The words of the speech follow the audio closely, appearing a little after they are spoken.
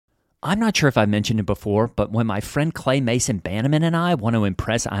I'm not sure if I mentioned it before, but when my friend Clay Mason Bannerman and I want to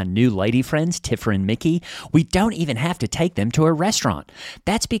impress our new lady friends, Tiffer and Mickey, we don't even have to take them to a restaurant.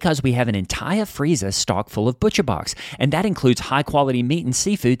 That's because we have an entire freezer stocked full of ButcherBox, and that includes high-quality meat and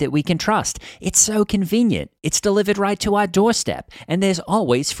seafood that we can trust. It's so convenient. It's delivered right to our doorstep, and there's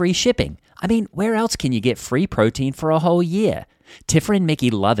always free shipping. I mean, where else can you get free protein for a whole year? Tiffer and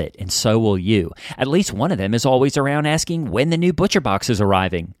Mickey love it, and so will you. At least one of them is always around asking when the new ButcherBox is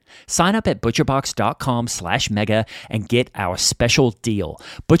arriving. Sign up at butcherbox.com/mega and get our special deal.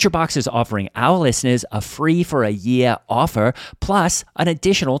 ButcherBox is offering our listeners a free for a year offer, plus an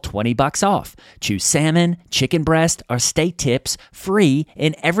additional $20 off. Choose salmon, chicken breast, or steak tips free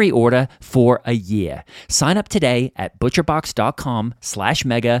in every order for a year. Sign up today at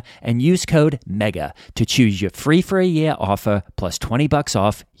butcherbox.com/mega and use code MEGA to choose your free for a year offer plus $20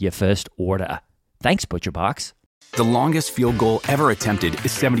 off your first order. Thanks, ButcherBox. The longest field goal ever attempted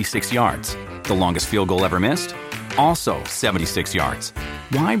is 76 yards. The longest field goal ever missed? Also 76 yards.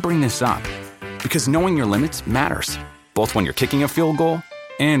 Why bring this up? Because knowing your limits matters, both when you're kicking a field goal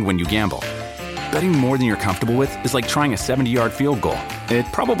and when you gamble. Betting more than you're comfortable with is like trying a 70-yard field goal. It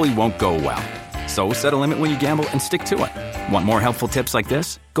probably won't go well. So set a limit when you gamble and stick to it. Want more helpful tips like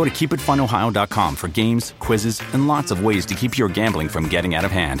this? Go to keepitfunohio.com for games, quizzes, and lots of ways to keep your gambling from getting out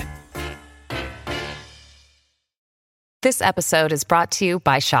of hand. This episode is brought to you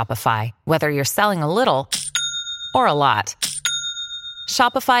by Shopify. Whether you're selling a little or a lot,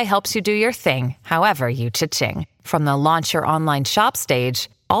 Shopify helps you do your thing, however you cha-ching. From the launch your online shop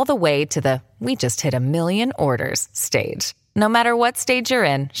stage, all the way to the we just hit 1 million orders stage. No matter what stage you're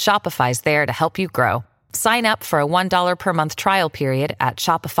in, Shopify's there to help you grow. Sign up for a $1 per month trial period at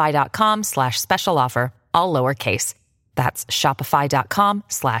shopify.com/special offer, all lowercase. That's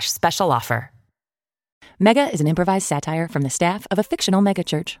shopify.com/special offer. Mega is an improvised satire from the staff of a fictional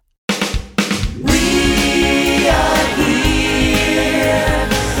megachurch. We are here,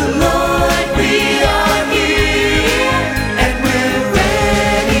 the Lord, we are here, and we're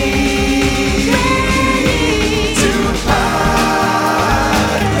ready to podcast.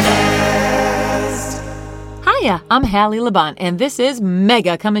 Hiya, I'm Hallie Laban, and this is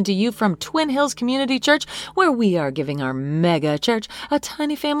Mega, coming to you from Twin Hills Community Church, where we are giving our mega church a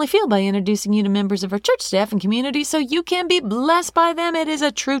tiny family feel by introducing you to members of our church staff and community so you can be blessed by them. It is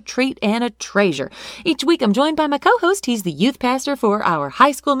a true treat and a treasure. Each week, I'm joined by my co-host. He's the youth pastor for our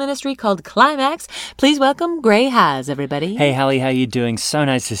high school ministry called Climax. Please welcome Gray Haas, everybody. Hey, Hallie, how you doing? So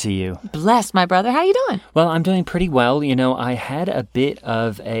nice to see you. Blessed, my brother. How you doing? Well, I'm doing pretty well. You know, I had a bit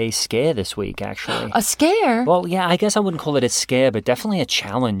of a scare this week, actually. A scare? Well, yeah, I guess I wouldn't call it a scare, but definitely a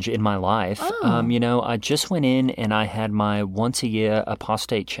challenge in my life. Oh. You know, I just went in and I had my once-a-year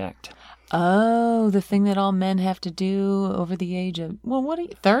apostate checked. Oh, the thing that all men have to do over the age of, well, what are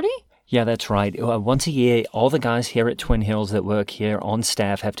you, 30? Yeah, that's right. Once a year, all the guys here at Twin Hills that work here on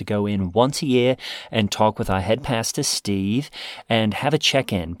staff have to go in once a year and talk with our head pastor, Steve, and have a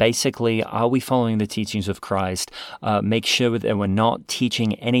check-in. Basically, are we following the teachings of Christ? Make sure that we're not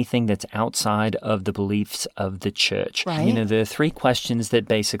teaching anything that's outside of the beliefs of the church. Right. You know, there are 3 questions that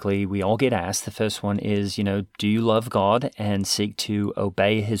basically we all get asked. The first one is, you know, do you love God and seek to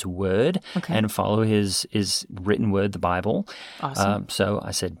obey His word and follow His written word, the Bible? Awesome. So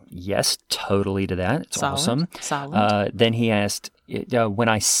I said yes. Totally to that. It's awesome. Solid. Then he asked, when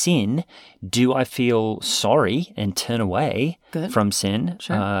I sin, do I feel sorry and turn away from sin?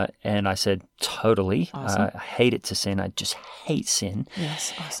 Sure. And I said, totally. Awesome. I hate it to sin. I just hate sin.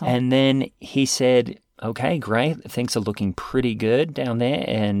 Yes, awesome. And then he said, okay, great. Things are looking pretty good down there.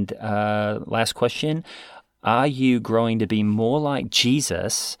 And last question, are you growing to be more like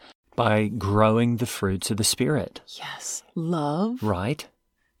Jesus by growing the fruits of the Spirit? Yes. Love. Right.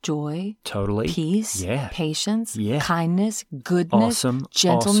 Joy, Totally. peace, patience, Yeah. kindness, goodness, Awesome.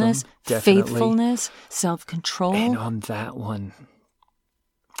 gentleness, Awesome. Definitely. faithfulness, self-control. And on that one,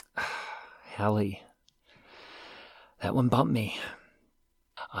 Hallie, that one bumped me.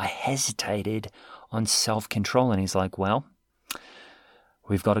 I hesitated on self-control, and he's like, well,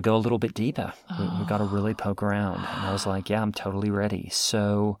 we've got to go a little bit deeper. We've got to really poke around. And I was like, yeah, I'm totally ready.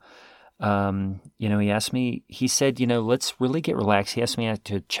 So... you know, he said, you know, let's really get relaxed. He asked me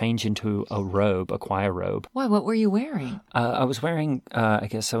to change into a robe, a choir robe. Why? What were you wearing? I was wearing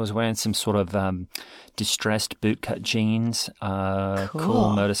some sort of distressed bootcut jeans,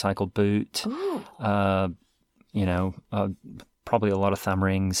 cool motorcycle boot, probably a lot of thumb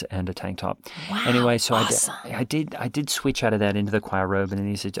rings and a tank top. Wow, anyway, so awesome. I did switch out of that into the choir robe, and then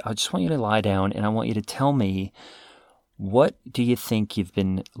he said, I just want you to lie down, and I want you to tell me what do you think you've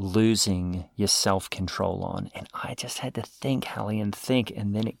been losing your self-control on? And I just had to think, Hallie, and think.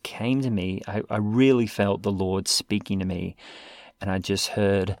 And then it came to me. I really felt the Lord speaking to me. And I just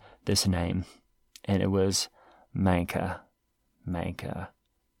heard this name. And it was Manka.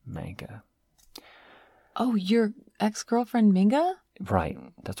 Oh, your ex-girlfriend Minga? Right.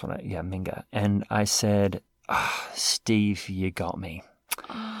 That's what Minga. And I said, Steve, you got me.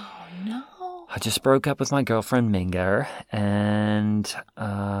 Oh, no. I just broke up with my girlfriend Minga, and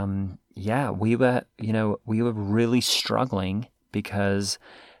we were really struggling because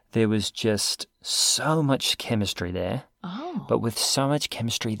there was just so much chemistry there. Oh. But with so much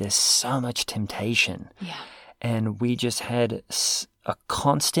chemistry, there's so much temptation. Yeah. And we just had a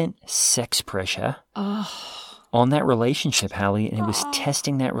constant sex pressure on that relationship, Hallie, and it was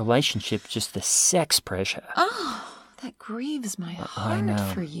testing that relationship, just the sex pressure. Oh. That grieves my heart I know.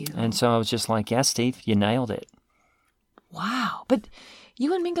 For you. And so I was just like, yeah, Steve, you nailed it. Wow. But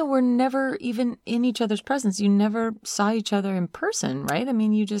you and Minga were never even in each other's presence. You never saw each other in person, right? I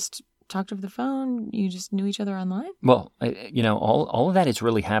mean, you just talked over the phone. You just knew each other online? Well, all of that is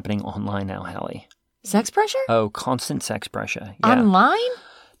really happening online now, Hallie. Sex pressure? Oh, constant sex pressure. Yeah. Online?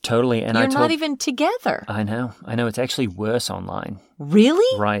 Totally. And You're not even together. I know. It's actually worse online.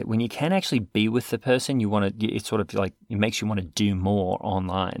 Really? Right. When you can't actually be with the person, it's sort of like, it makes you want to do more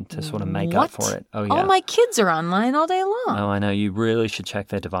online to sort of make up for it. Oh, yeah. All my kids are online all day long. Oh, I know. You really should check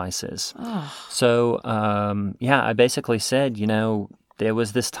their devices. Oh. So, I basically said, there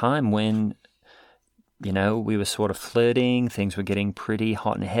was this time when, we were sort of flirting. Things were getting pretty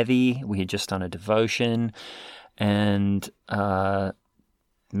hot and heavy. We had just done a devotion. And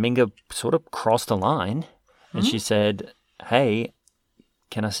Minga sort of crossed a line. And she said, hey,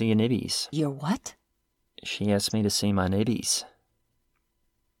 can I see your nibbies? Your what? She asked me to see my nibbies.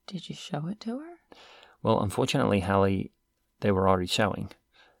 Did you show it to her? Well, unfortunately, Hallie, they were already showing.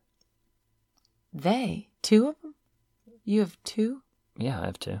 They? 2 of them? You have 2? Yeah, I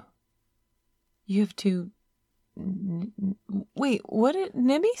have 2. You have 2... Wait, what are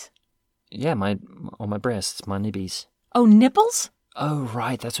nibbies? Yeah, on my breasts, my nibbies. Oh, nipples? Oh,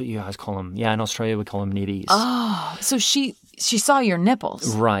 right. That's what you guys call them. Yeah, in Australia we call them nibbies. Oh, so she saw your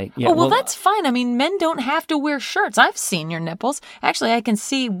nipples. Right. Yeah. Oh, well, that's fine. I mean, men don't have to wear shirts. I've seen your nipples. Actually, I can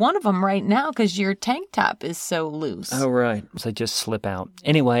see one of them right now because your tank top is so loose. Oh, right. So they just slip out.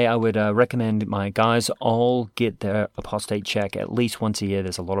 Anyway, I would recommend my guys all get their apostate check at least once a year.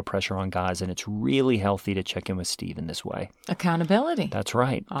 There's a lot of pressure on guys, and it's really healthy to check in with Steve in this way. Accountability. That's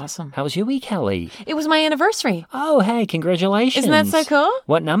right. Awesome. How was your week, Kelly? It was my anniversary. Oh, hey, congratulations. Isn't that so cool?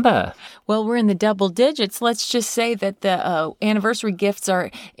 What number? Well, we're in the double digits. Let's just say that the anniversary gifts are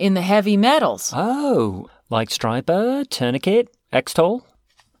in the heavy metals. Oh, like striper, tourniquet, X-Toll?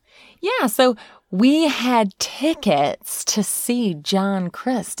 Yeah, so we had tickets to see John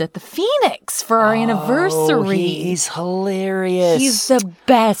Christ at the Phoenix for our anniversary. He's hilarious. He's the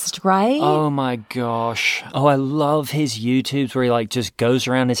best, right? Oh my gosh. Oh, I love his YouTubes where he just goes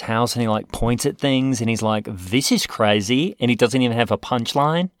around his house and he points at things and he's like, this is crazy. And he doesn't even have a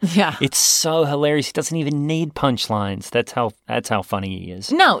punchline. Yeah. It's so hilarious. He doesn't even need punchlines. That's how funny he is.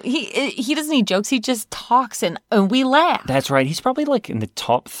 No, he doesn't need jokes. He just talks and we laugh. That's right. He's probably in the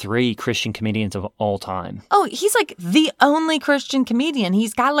top 3 Christian comedians of all time. Oh, he's the only Christian comedian.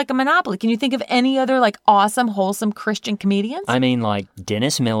 He's got a monopoly. Can you think of any other awesome, wholesome Christian comedians? I mean,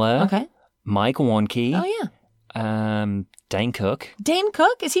 Dennis Miller. Okay. Mike Warnke. Oh, yeah. Dane Cook. Dane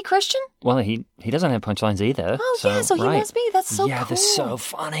Cook? Is he Christian? Well, he doesn't have punchlines either. Oh, yeah, so right. he must be. That's so cool. Yeah, they're so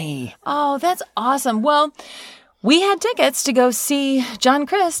funny. Oh, that's awesome. Well, we had tickets to go see John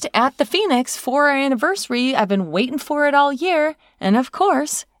Christ at the Phoenix for our anniversary. I've been waiting for it all year. And of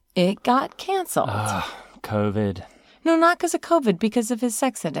course, it got canceled. COVID. No, not because of COVID, because of his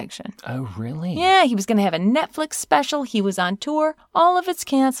sex addiction. Oh, really? Yeah, he was going to have a Netflix special. He was on tour. All of it's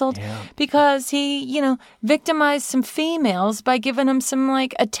canceled because he, victimized some females by giving them some,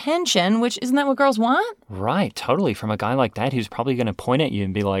 attention, which isn't that what girls want? Right, totally. From a guy like that who's probably going to point at you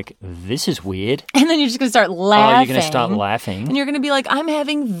and be like, this is weird. And then you're just going to start laughing. Oh, you're going to start laughing. And you're going to be like, I'm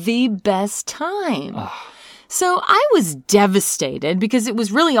having the best time. So I was devastated because it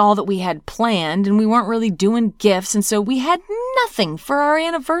was really all that we had planned and we weren't really doing gifts. And so we had nothing for our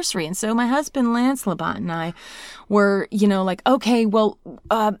anniversary. And so my husband, Lance Labont, and I were, okay, well,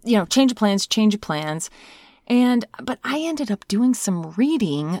 change of plans. But I ended up doing some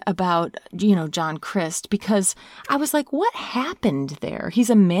reading about, John Christ because I was like, what happened there? He's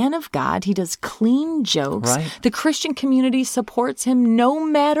a man of God. He does clean jokes. Right. The Christian community supports him no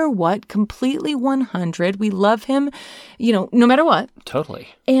matter what, completely 100. We love him, no matter what. Totally.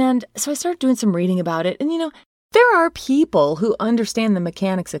 And so I started doing some reading about it. And, There are people who understand the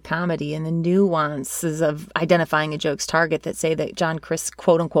mechanics of comedy and the nuances of identifying a joke's target that say that John Crist's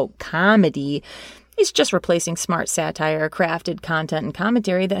quote-unquote comedy is just replacing smart satire, crafted content, and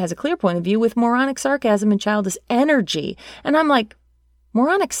commentary that has a clear point of view with moronic sarcasm and childish energy. And I'm like,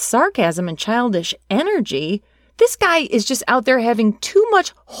 moronic sarcasm and childish energy? This guy is just out there having too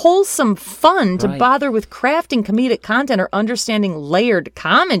much wholesome fun to bother with crafting comedic content or understanding layered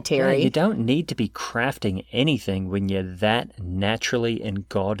commentary. Yeah, you don't need to be crafting anything when you're that naturally and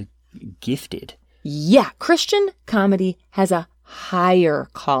God-gifted. Yeah, Christian comedy has a higher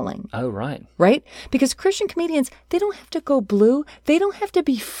calling. Oh, right. Right? Because Christian comedians, they don't have to go blue. They don't have to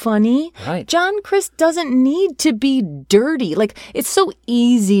be funny. Right. John Crist doesn't need to be dirty. Like, it's so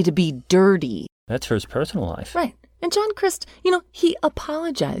easy to be dirty. That's for his personal life. Right. And John Crist, he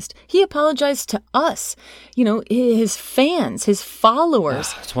apologized. He apologized to us, his fans, his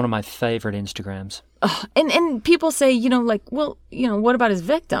followers. It's one of my favorite Instagrams. And people say, what about his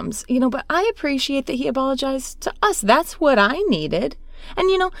victims? But I appreciate that he apologized to us. That's what I needed.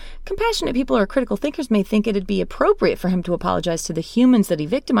 And, compassionate people or critical thinkers may think it'd be appropriate for him to apologize to the humans that he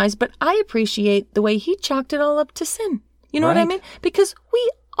victimized, but I appreciate the way he chalked it all up to sin. You know what I mean? Because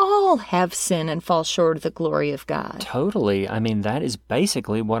we all have sin and fall short of the glory of God. Totally. I mean, that is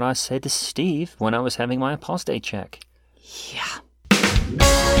basically what I said to Steve when I was having my apostate check. Yeah.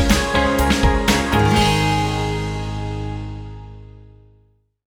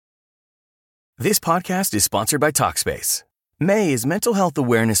 This podcast is sponsored by Talkspace. May is Mental Health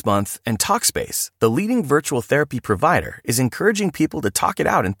Awareness Month, and Talkspace, the leading virtual therapy provider, is encouraging people to talk it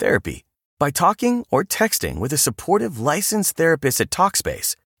out in therapy. By talking or texting with a supportive licensed therapist at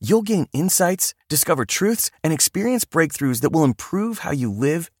Talkspace, you'll gain insights, discover truths, and experience breakthroughs that will improve how you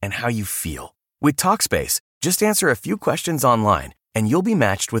live and how you feel. With Talkspace, just answer a few questions online, and you'll be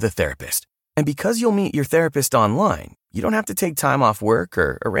matched with a therapist. And because you'll meet your therapist online, you don't have to take time off work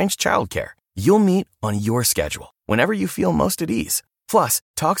or arrange childcare. You'll meet on your schedule, whenever you feel most at ease. Plus,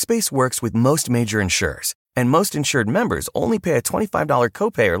 Talkspace works with most major insurers, and most insured members only pay a $25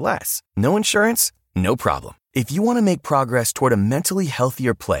 copay or less. No insurance? No problem. If you want to make progress toward a mentally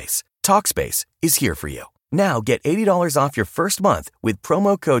healthier place, Talkspace is here for you. Now get $80 off your first month with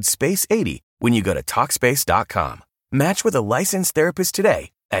promo code SPACE80 when you go to Talkspace.com. Match with a licensed therapist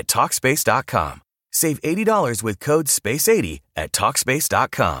today at Talkspace.com. Save $80 with code SPACE80 at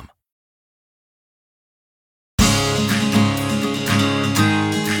Talkspace.com.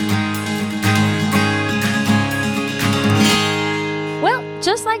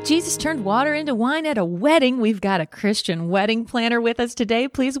 Just like Jesus turned water into wine at a wedding, we've got a Christian wedding planner with us today.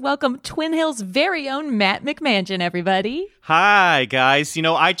 Please welcome Twin Hills' very own Matt McMillian, everybody. Hi, guys.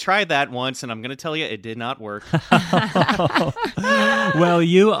 I tried that once, and I'm going to tell you it did not work. Well,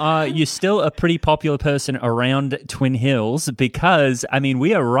 you're still a pretty popular person around Twin Hills because,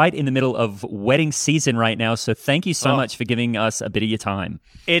 we are right in the middle of wedding season right now, so thank you so much for giving us a bit of your time.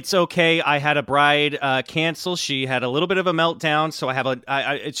 It's okay. I had a bride cancel. She had a little bit of a meltdown, so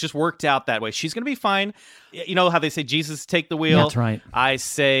it's just worked out that way. She's going to be fine. You know how they say, Jesus, take the wheel? That's right. I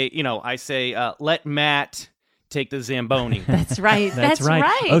say, let Matt take the Zamboni. That's right. That's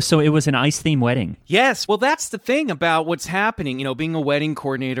right. Oh, so it was an ice-themed wedding. Yes. Well, that's the thing about what's happening, being a wedding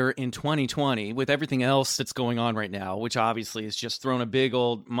coordinator in 2020 with everything else that's going on right now, which obviously has just thrown a big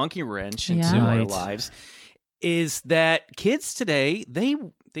old monkey wrench into our lives, is that kids today, they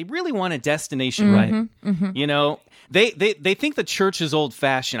really want a destination, right? Mm-hmm. They think the church is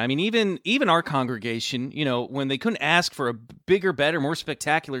old-fashioned. Even our congregation, when they couldn't ask for a bigger, better, more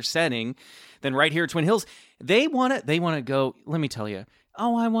spectacular setting than right here at Twin Hills, they want to go, let me tell you,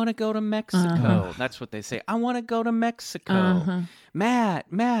 I want to go to Mexico. That's what they say. I want to go to Mexico. Matt,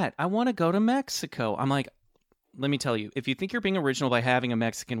 I want to go to Mexico. I'm like, let me tell you, if you think you're being original by having a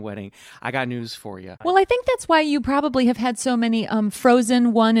Mexican wedding, I got news for you. Well, I think that's why you probably have had so many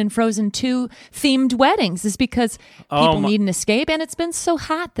Frozen 1 and Frozen 2 themed weddings, is because people need an escape, and it's been so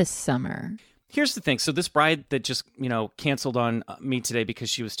hot this summer. Here's the thing. So this bride that just, canceled on me today because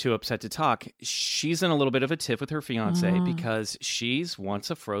she was too upset to talk, she's in a little bit of a tiff with her fiance because she wants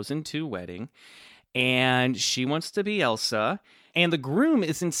a Frozen 2 wedding, and she wants to be Elsa, and the groom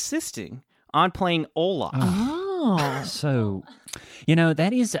is insisting on playing Olaf. So, that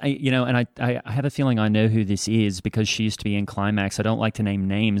is, and I have a feeling I know who this is because she used to be in Climax. I don't like to name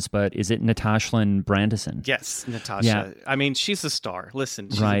names, but is it Natasha Branderson? Yes, Natasha. Yeah. She's a star. Listen,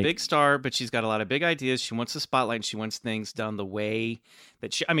 she's a big star, but she's got a lot of big ideas. She wants the spotlight, and she wants things done the way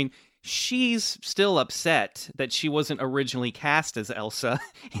that she's still upset that she wasn't originally cast as Elsa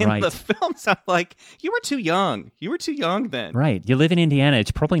in Right. the films. I'm like, you were too young. You were too young then. Right. You live in Indiana.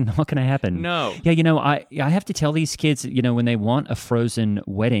 It's probably not going to happen. No. Yeah, I have to tell these kids, when they want a Frozen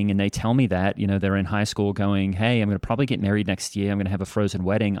wedding and they tell me that, they're in high school going, hey, I'm going to probably get married next year. I'm going to have a Frozen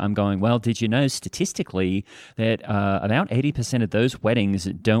wedding. I'm going, well, did you know statistically that about 80% of those weddings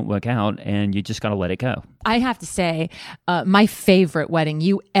don't work out and you just got to let it go? I have to say, my favorite wedding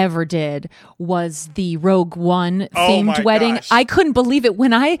you ever did was the Rogue One themed my wedding. gosh. I couldn't believe it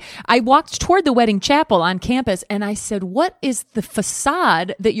when I walked toward the wedding chapel on campus and I said, what is the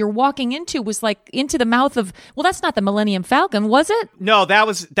facade that you're walking into? Was like into the mouth of, well, that's not the Millennium Falcon, was it? No, that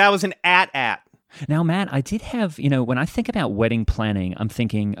was an at. Now, Matt, I did have, when I think about wedding planning, I'm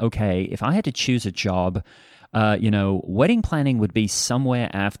thinking, okay, if I had to choose a job, wedding planning would be somewhere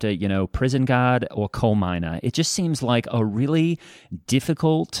after, prison guard or coal miner. It just seems like a really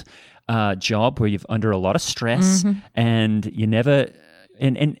difficult job where you're under a lot of stress and you never,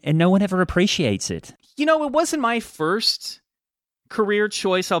 and no one ever appreciates it. It wasn't my first career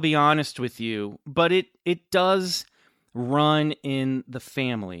choice, I'll be honest with you, but it does run in the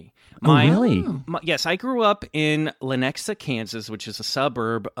family. Really? Yes, I grew up in Lenexa, Kansas, which is a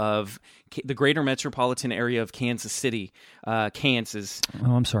suburb of the greater metropolitan area of Kansas City, Kansas.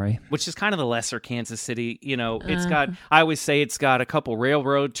 Oh, I'm sorry. Which is kind of the lesser Kansas City. It's got, I always say it's got a couple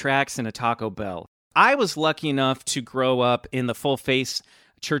railroad tracks and a Taco Bell. I was lucky enough to grow up in the Full Face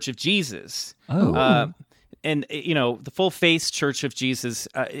Church of Jesus. Oh. And the Full Face Church of Jesus,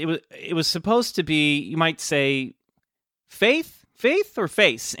 it was supposed to be, you might say, faith or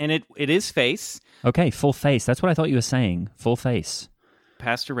face, and it is face. Okay, full face. That's what I thought you were saying. Full face.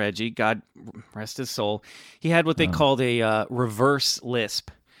 Pastor Reggie, God rest his soul, he had what they called a reverse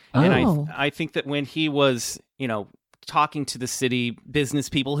lisp. And I think that when he was, talking to the city business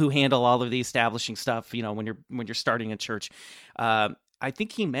people who handle all of the establishing stuff, when you're starting a church, I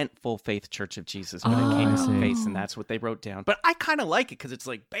think he meant Full Faith Church of Jesus when it came to face, and that's what they wrote down. But I kind of like it because it's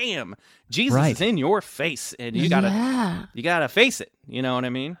like, bam, Jesus is in your face, and you gotta face it. You know what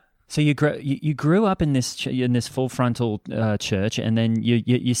I mean? So you grew up in this full frontal church, and then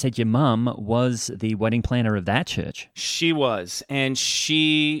you said your mom was the wedding planner of that church. She was, and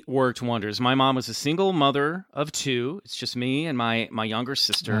she worked wonders. My mom was a single mother of two. It's just me and my younger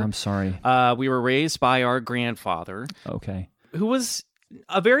sister. Oh, I'm sorry. We were raised by our grandfather. Okay. Who was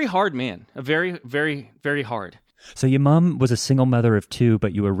a very hard man, a very, very, very hard. So your mom was a single mother of two,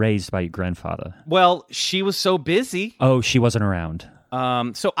 but you were raised by your grandfather. Well, she was so busy. Oh, she wasn't around.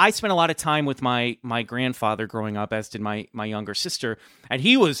 So I spent a lot of time with my grandfather growing up, as did my younger sister, and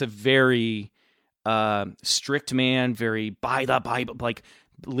he was a very strict man, very by the Bible, like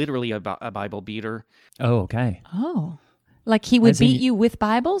literally a Bible beater. Oh, okay. Oh. Like he would beat you with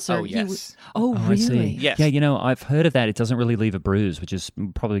Bibles? Or Oh, yes. I see. Really? Yes. Yeah, I've heard of that. It doesn't really leave a bruise, which is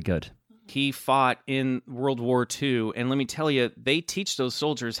probably good. He fought in World War II, and let me tell you, they teach those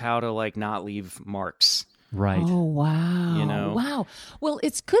soldiers how to not leave marks. Right. Oh, wow. Wow. Well,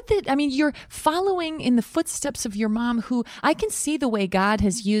 it's good that, you're following in the footsteps of your mom, who I can see the way God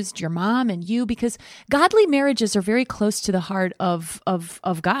has used your mom and you, because godly marriages are very close to the heart of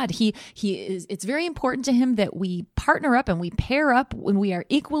God. He is, it's very important to him that we partner up and we pair up when we are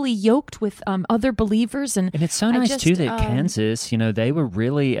equally yoked with other believers. And it's so nice, too, that Kansas, they were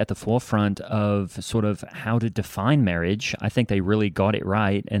really at the forefront of sort of how to define marriage. I think they really got it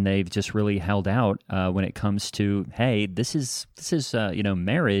right, and they've just really held out when it comes to, hey, this is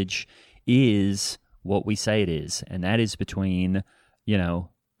marriage is what we say it is, and that is between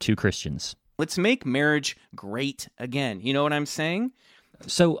two Christians. Let's make marriage great again. You know what I'm saying?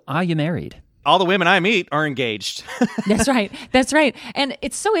 So, are you married? All the women I meet are engaged. That's right. That's right. And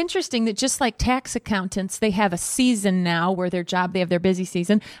it's so interesting that just like tax accountants, they have a season now where they have their busy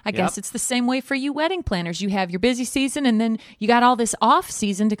season. I guess it's the same way for you wedding planners. You have your busy season, and then you got all this off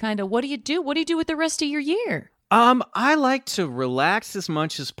season to kind of, what do you do? What do you do with the rest of your year? I like to relax as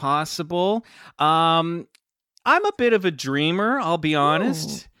much as possible. I'm a bit of a dreamer, I'll be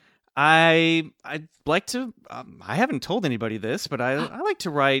honest. I like to, I haven't told anybody this, but I like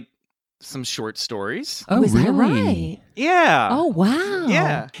to write some short stories. Oh, is really? that right? Yeah. Oh, wow.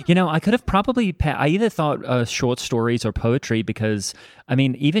 Yeah. I could have probably, I either thought short stories or poetry, because,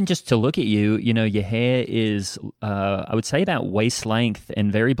 even just to look at you, your hair is, I would say about waist length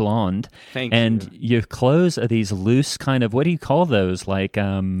and very blonde. Thank and you. Your clothes are these loose kind of, what do you call those? Like,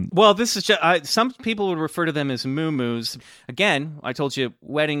 Well, this is just, some people would refer to them as muumuus. Again, I told you,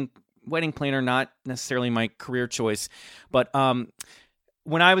 wedding planner, not necessarily my career choice, but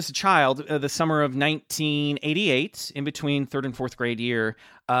when I was a child, the summer of 1988, in between third and fourth grade year,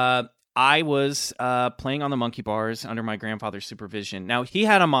 I was playing on the monkey bars under my grandfather's supervision. Now, he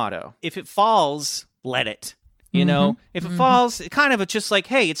had a motto: if it falls, let it. You know, if it falls, kind of just like,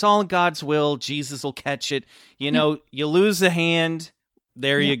 hey, it's all in God's will. Jesus will catch it. You know, you lose a hand.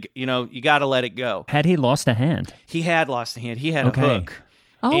 There you got to let it go. Had he lost a hand? He had lost a hand. He had a hook.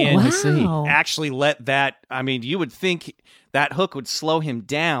 Oh, and wow. I see. Actually let that, I mean, you would think that hook would slow him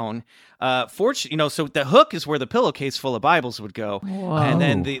down. Fortunately, so the hook is where the pillowcase full of Bibles would go. Whoa. And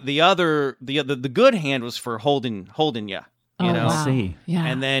then the good hand was for holding you. You know? I see. Yeah.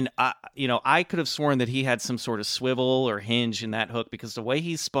 And then, I could have sworn that he had some sort of swivel or hinge in that hook, because the way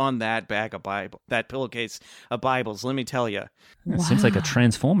he spun that bag of that pillowcase of Bibles, let me tell you. It seems like a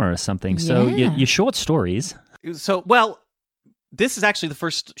transformer or something. So Yeah. your short stories. So, well, this is actually the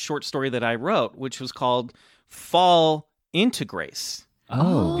first short story that I wrote, which was called Fall into Grace.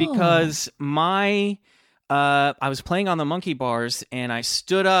 Oh. Because I was playing on the monkey bars, and I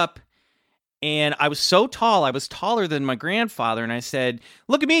stood up. And I was so tall, I was taller than my grandfather, and I said,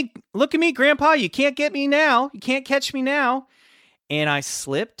 look at me, Grandpa, you can't get me now. You can't catch me now. And I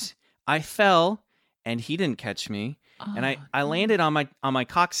slipped, I fell, and he didn't catch me. And I landed on my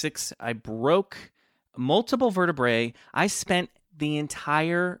coccyx. I broke multiple vertebrae. I spent the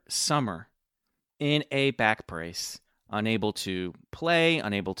entire summer in a back brace, unable to play,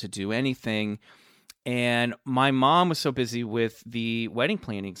 unable to do anything. And my mom was so busy with the wedding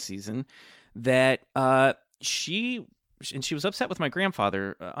planning season that she was upset with my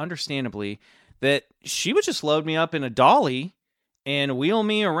grandfather, understandably, that she would just load me up in a dolly and wheel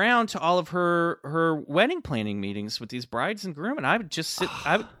me around to all of her wedding planning meetings with these brides and groom, and I would just sit.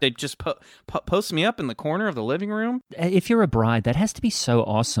 They'd just post me up in the corner of the living room. If you're a bride, that has to be so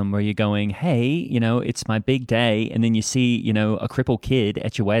awesome, where you're going, hey, it's my big day, and then you see, a crippled kid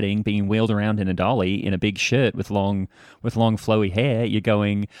at your wedding being wheeled around in a dolly in a big shirt with long flowy hair. You're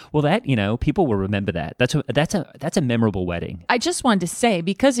going, well, that people will remember that. That's a memorable wedding. I just wanted to say,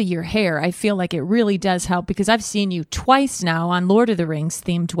 because of your hair, I feel like it really does help, because I've seen you twice now on Lord of the Rings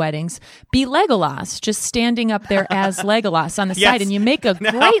themed weddings be Legolas, just standing up there as Legolas on the Yes. side, and you make a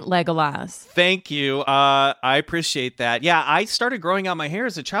great Legolas. Thank you. I appreciate that. Yeah, I started growing out my hair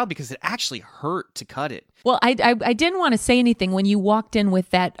as a child because it actually hurt to cut it. Well, I didn't want to say anything when you walked in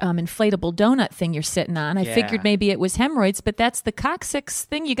with that inflatable donut thing you're sitting on. I figured maybe it was hemorrhoids, but that's the coccyx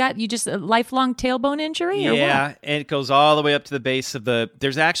thing you got. You just a lifelong tailbone injury, or Yeah, what? and it goes all the way up to the base of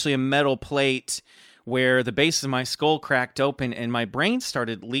there's actually a metal plate where the base of my skull cracked open and my brain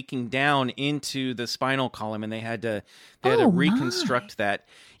started leaking down into the spinal column, and they had to reconstruct that.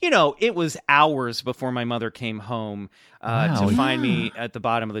 It was hours before my mother came home to find me at the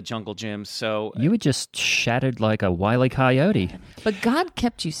bottom of the jungle gym. So You were just shattered like a wily coyote. But God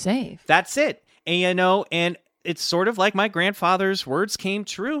kept you safe. that's it. And, and it's sort of like my grandfather's words came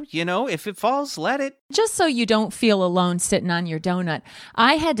true. If it falls, let it. Just so you don't feel alone sitting on your donut,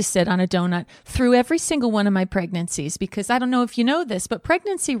 I had to sit on a donut through every single one of my pregnancies, because I don't know if you know this, but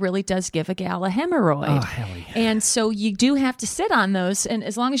pregnancy really does give a gal a hemorrhoid. Oh, hell yeah. And so you do have to sit on those. And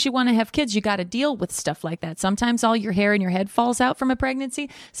as long as you want to have kids, you got to deal with stuff like that. Sometimes all your hair in your head falls out from a pregnancy.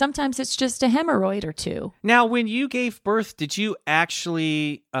 Sometimes it's just a hemorrhoid or two. Now, when you gave birth, did you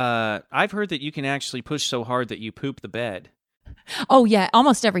actually, I've heard that you can actually push so hard that you poop the bed. Oh, yeah,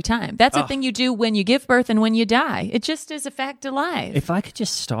 almost every time. That's a thing you do when you give birth and when you die. It just is a fact of life. If I could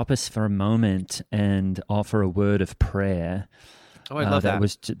just stop us for a moment and offer a word of prayer. Oh, I love that.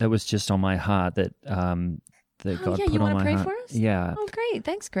 That was just on my heart that God yeah, put you on want my to pray heart. for us? Yeah. Oh, great.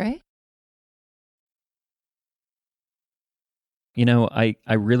 Thanks, Gray.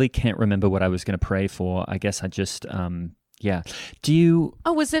 I really can't remember what I was going to pray for. I guess I just yeah. Do you?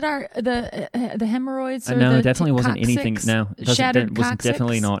 Oh, was it the hemorrhoids? Or No, the it definitely wasn't coccyx? anything. No, it Shattered was coccyx?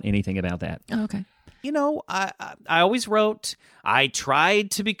 definitely not anything about that. Oh, okay. I always wrote. I tried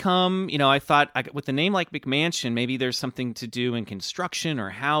to become. I thought with a name like McMansion, maybe there's something to do in construction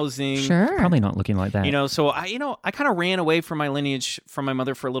or housing. Sure. Probably not looking like that. So I kind of ran away from my lineage from my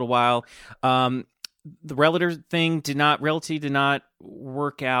mother for a little while. The realtor thing did not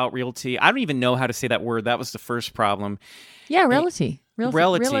work out. Realty. I don't even know how to say that word. That was the first problem. Yeah, realty.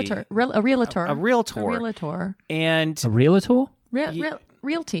 Realty. Realtor. A realtor. A realtor. A realtor. And A realtor?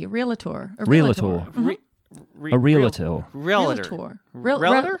 Realty. Realtor. A Realtor. A realtor.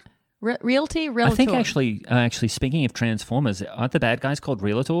 Realtor. Realty. Realtor. I think actually, speaking of Transformers, aren't the bad guys called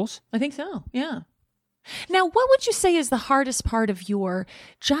realtors? I think so. Yeah. Now, what would you say is the hardest part of your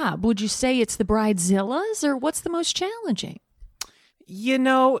job? Would you say it's the bridezillas, or what's the most challenging?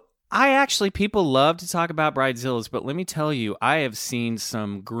 People love to talk about bridezillas, but let me tell you, I have seen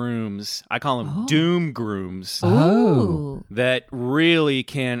some grooms. I call them doom grooms. Oh. That really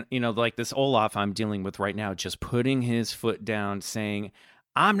can, like this Olaf I'm dealing with right now, just putting his foot down saying,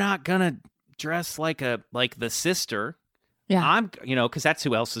 I'm not going to dress like the sister. Yeah. I'm, because that's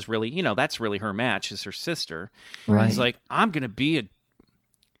who else is really, that's really her match is her sister. Right. He's like, I'm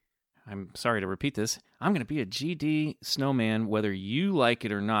sorry to repeat this. I'm going to be a GD snowman, whether you like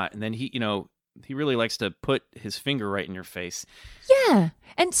it or not. And then he really likes to put his finger right in your face. Yeah.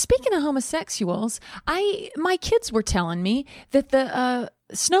 And speaking of homosexuals, my kids were telling me that the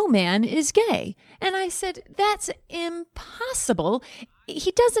snowman is gay. And I said, that's impossible.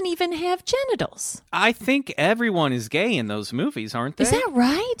 He doesn't even have genitals. I think everyone is gay in those movies, aren't they? Is that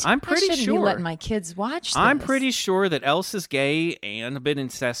right? I'm pretty I shouldn't sure. be letting my kids watch this. I'm pretty sure that Elsa's gay and a bit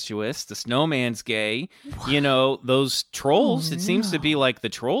incestuous. The snowman's gay. What? Those trolls, it seems to be like the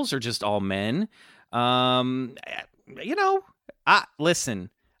trolls are just all men. Listen,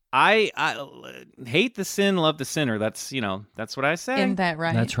 I hate the sin, love the sinner. That's what I say. Isn't that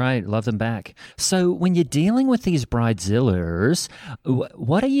right? That's right. Love them back. So when you're dealing with these bridezillas,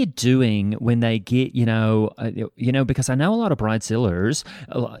 what are you doing when they get, because I know a lot of bridezillas,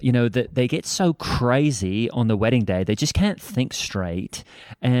 that they get so crazy on the wedding day, they just can't think straight.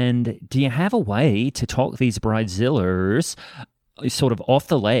 And do you have a way to talk these bridezillas sort of off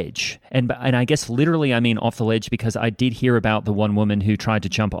the ledge, and I guess literally I mean off the ledge, because I did hear about the one woman who tried to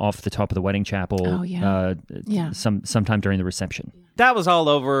jump off the top of the wedding chapel sometime during the reception. That was all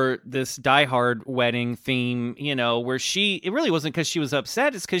over this Die Hard wedding theme, where it really wasn't because she was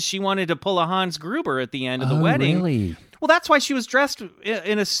upset, it's because she wanted to pull a Hans Gruber at the end of the wedding. Really? Well, that's why she was dressed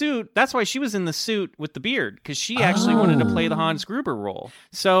in a suit. That's why she was in the suit with the beard, because she actually wanted to play the Hans Gruber role.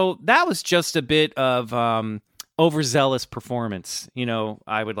 So that was just a bit of overzealous performance,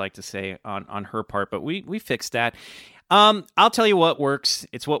 I would like to say on her part, but we fixed that. I'll tell you what works.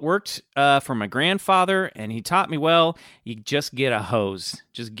 It's what worked for my grandfather, and he taught me well. You just get a hose.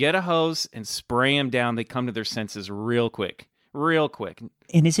 Just get a hose and spray them down. They come to their senses real quick. Real quick.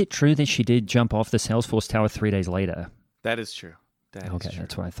 And is it true that she did jump off the Salesforce Tower 3 days later? That is true. Okay,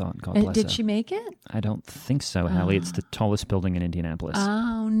 that's what I thought. God bless her. Did she make it? I don't think so, Hallie. It's the tallest building in Indianapolis.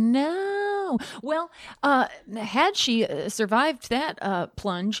 Oh, no. Well, had she survived that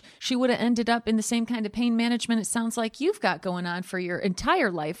plunge, she would have ended up in the same kind of pain management it sounds like you've got going on for your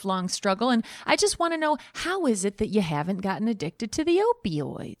entire lifelong struggle. And I just want to know, how is it that you haven't gotten addicted to the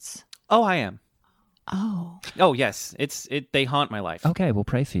opioids? Oh, I am. Oh, yes. They haunt my life. Okay, we'll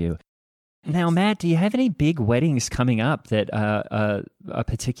pray for you. Now, Matt, do you have any big weddings coming up that are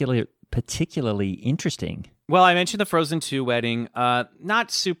particularly interesting? Well, I mentioned the Frozen 2 wedding. Not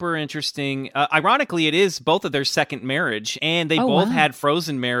super interesting. Ironically, it is both of their second marriage, and they both had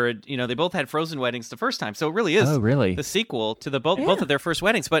Frozen marriage. They both had Frozen weddings the first time. So it really is the sequel to both of their first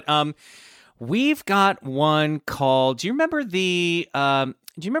weddings. But we've got one called. Do you remember the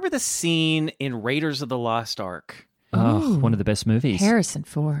scene in Raiders of the Lost Ark? Oh, one of the best movies. Harrison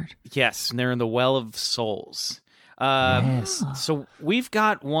Ford. Yes, and they're in the Well of Souls. Yes. So we've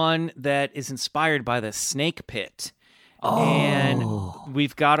got one that is inspired by the Snake Pit. Oh. And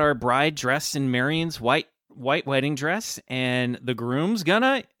we've got our bride dressed in Marion's white wedding dress, and the groom's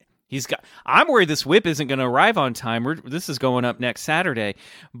I'm worried this whip isn't going to arrive on time. This is going up next Saturday,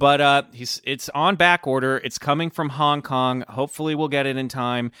 but it's on back order. It's coming from Hong Kong. Hopefully we'll get it in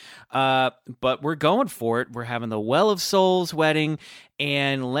time. But we're going for it. We're having the Well of Souls wedding,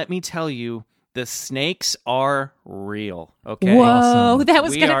 and let me tell you, the snakes are real. Okay. Whoa, awesome. That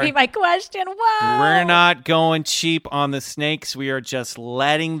was going to be my question. Whoa. We're not going cheap on the snakes. We are just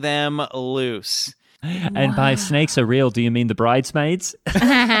letting them loose. And by snakes are real, do you mean the bridesmaids?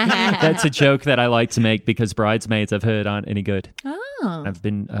 That's a joke that I like to make because bridesmaids, I've heard, aren't any good. Oh. I've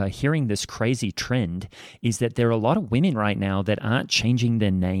been hearing this crazy trend is that there are a lot of women right now that aren't changing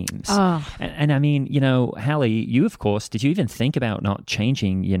their names. Oh. And I mean, Hallie, you, of course, did you even think about not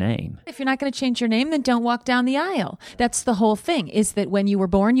changing your name? If you're not going to change your name, then don't walk down the aisle. That's the whole thing, is that when you were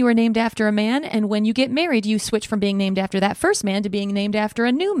born, you were named after a man, and when you get married, you switch from being named after that first man to being named after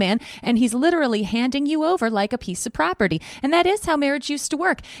a new man, and he's literally handing you over like a piece of property. And that is how marriage used to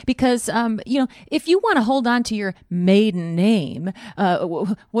work, because, if you want to hold on to your maiden name,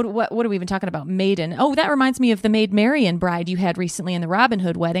 what are we even talking about? Maiden. Oh, that reminds me of the Maid Marian bride you had recently in the Robin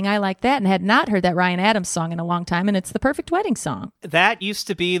Hood wedding. I like that and had not heard that Ryan Adams song in a long time, and it's the perfect wedding song. That used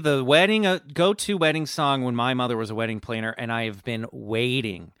to be the go-to wedding song when my mother was a wedding planner, and I have been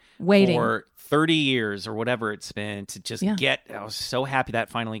waiting for 30 years or whatever it's been to just get. I was so happy that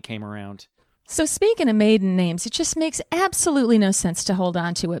finally came around. So speaking of maiden names, it just makes absolutely no sense to hold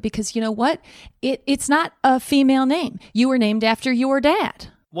on to it because you know what? It's not a female name. You were named after your dad.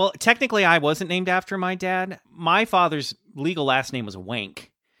 Well, technically, I wasn't named after my dad. My father's legal last name was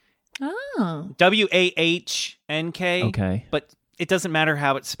Wank. Oh. Wahnk. Okay. But it doesn't matter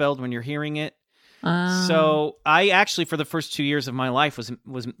how it's spelled when you're hearing it. So I actually, for the first 2 years of my life, was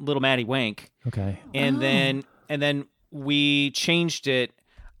Little Maddie Wank. Okay. And then we changed it.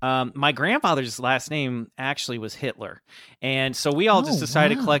 My grandfather's last name actually was Hitler. And so we all just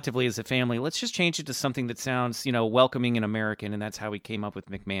decided collectively as a family, let's just change it to something that sounds, welcoming and American. And that's how we came up with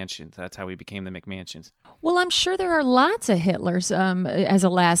McMansions. That's how we became the McMansions. Well, I'm sure there are lots of Hitlers as a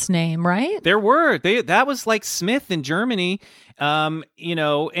last name, right? There were. That was like Smith in Germany. And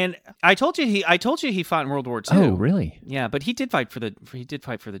I told you he fought in World War II. Oh, really? Yeah, but he did fight for the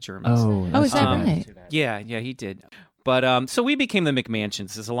Germans. Oh, is that right? Yeah, he did. But so we became the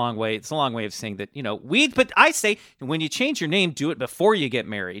McMansions. It's a long way of saying that, but I say when you change your name, do it before you get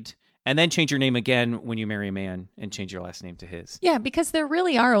married. And then change your name again when you marry a man and change your last name to his. Yeah, because there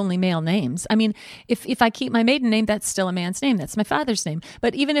really are only male names. I mean, if I keep my maiden name, that's still a man's name. That's my father's name.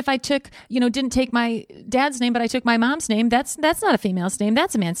 But even if I took, didn't take my dad's name, but I took my mom's name, that's not a female's name.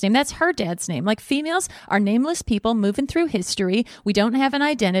 That's a man's name. That's her dad's name. Like females are nameless people moving through history. We don't have an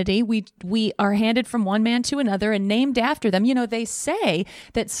identity. We are handed from one man to another and named after them. They say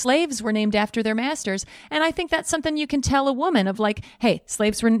that slaves were named after their masters. And I think that's something you can tell a woman of like, hey,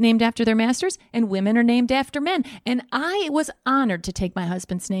 slaves were named after their masters and women are named after men. And I was honored to take my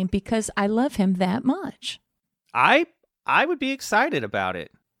husband's name because I love him that much. I would be excited about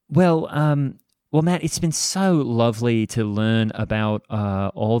it. Well, Matt, it's been so lovely to learn about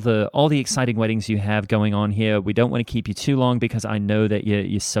all the exciting weddings you have going on here. We don't want to keep you too long because I know that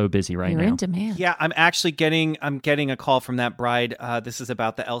you're so busy right now. You're in demand. Yeah, I'm actually getting a call from that bride. This is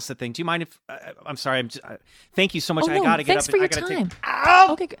about the Elsa thing. Do you mind if I'm sorry? Thank you so much. Oh, I gotta get thanks up. for your time.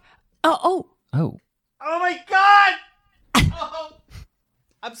 Ow! Okay. Oh. Oh my God! Oh.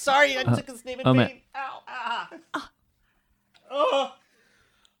 I'm sorry. I took his name in vain. Ow! Ah.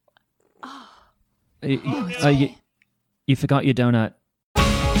 You forgot your donut.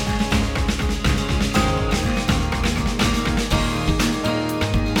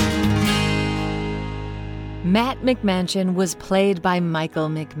 Matt McMansion was played by Michael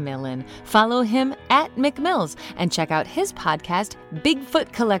McMillian. Follow him at McMills and check out his podcast,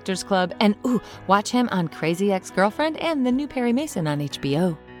 Bigfoot Collectors Club, and watch him on Crazy Ex-Girlfriend and The New Perry Mason on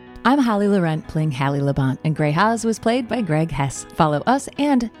HBO. I'm Holly Laurent playing Hallie Labont, and Gray Haas was played by Greg Hess. Follow us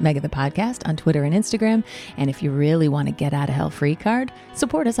and Mega the Podcast on Twitter and Instagram. And if you really want to get out of hell free card,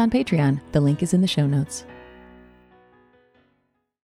 support us on Patreon. The link is in the show notes.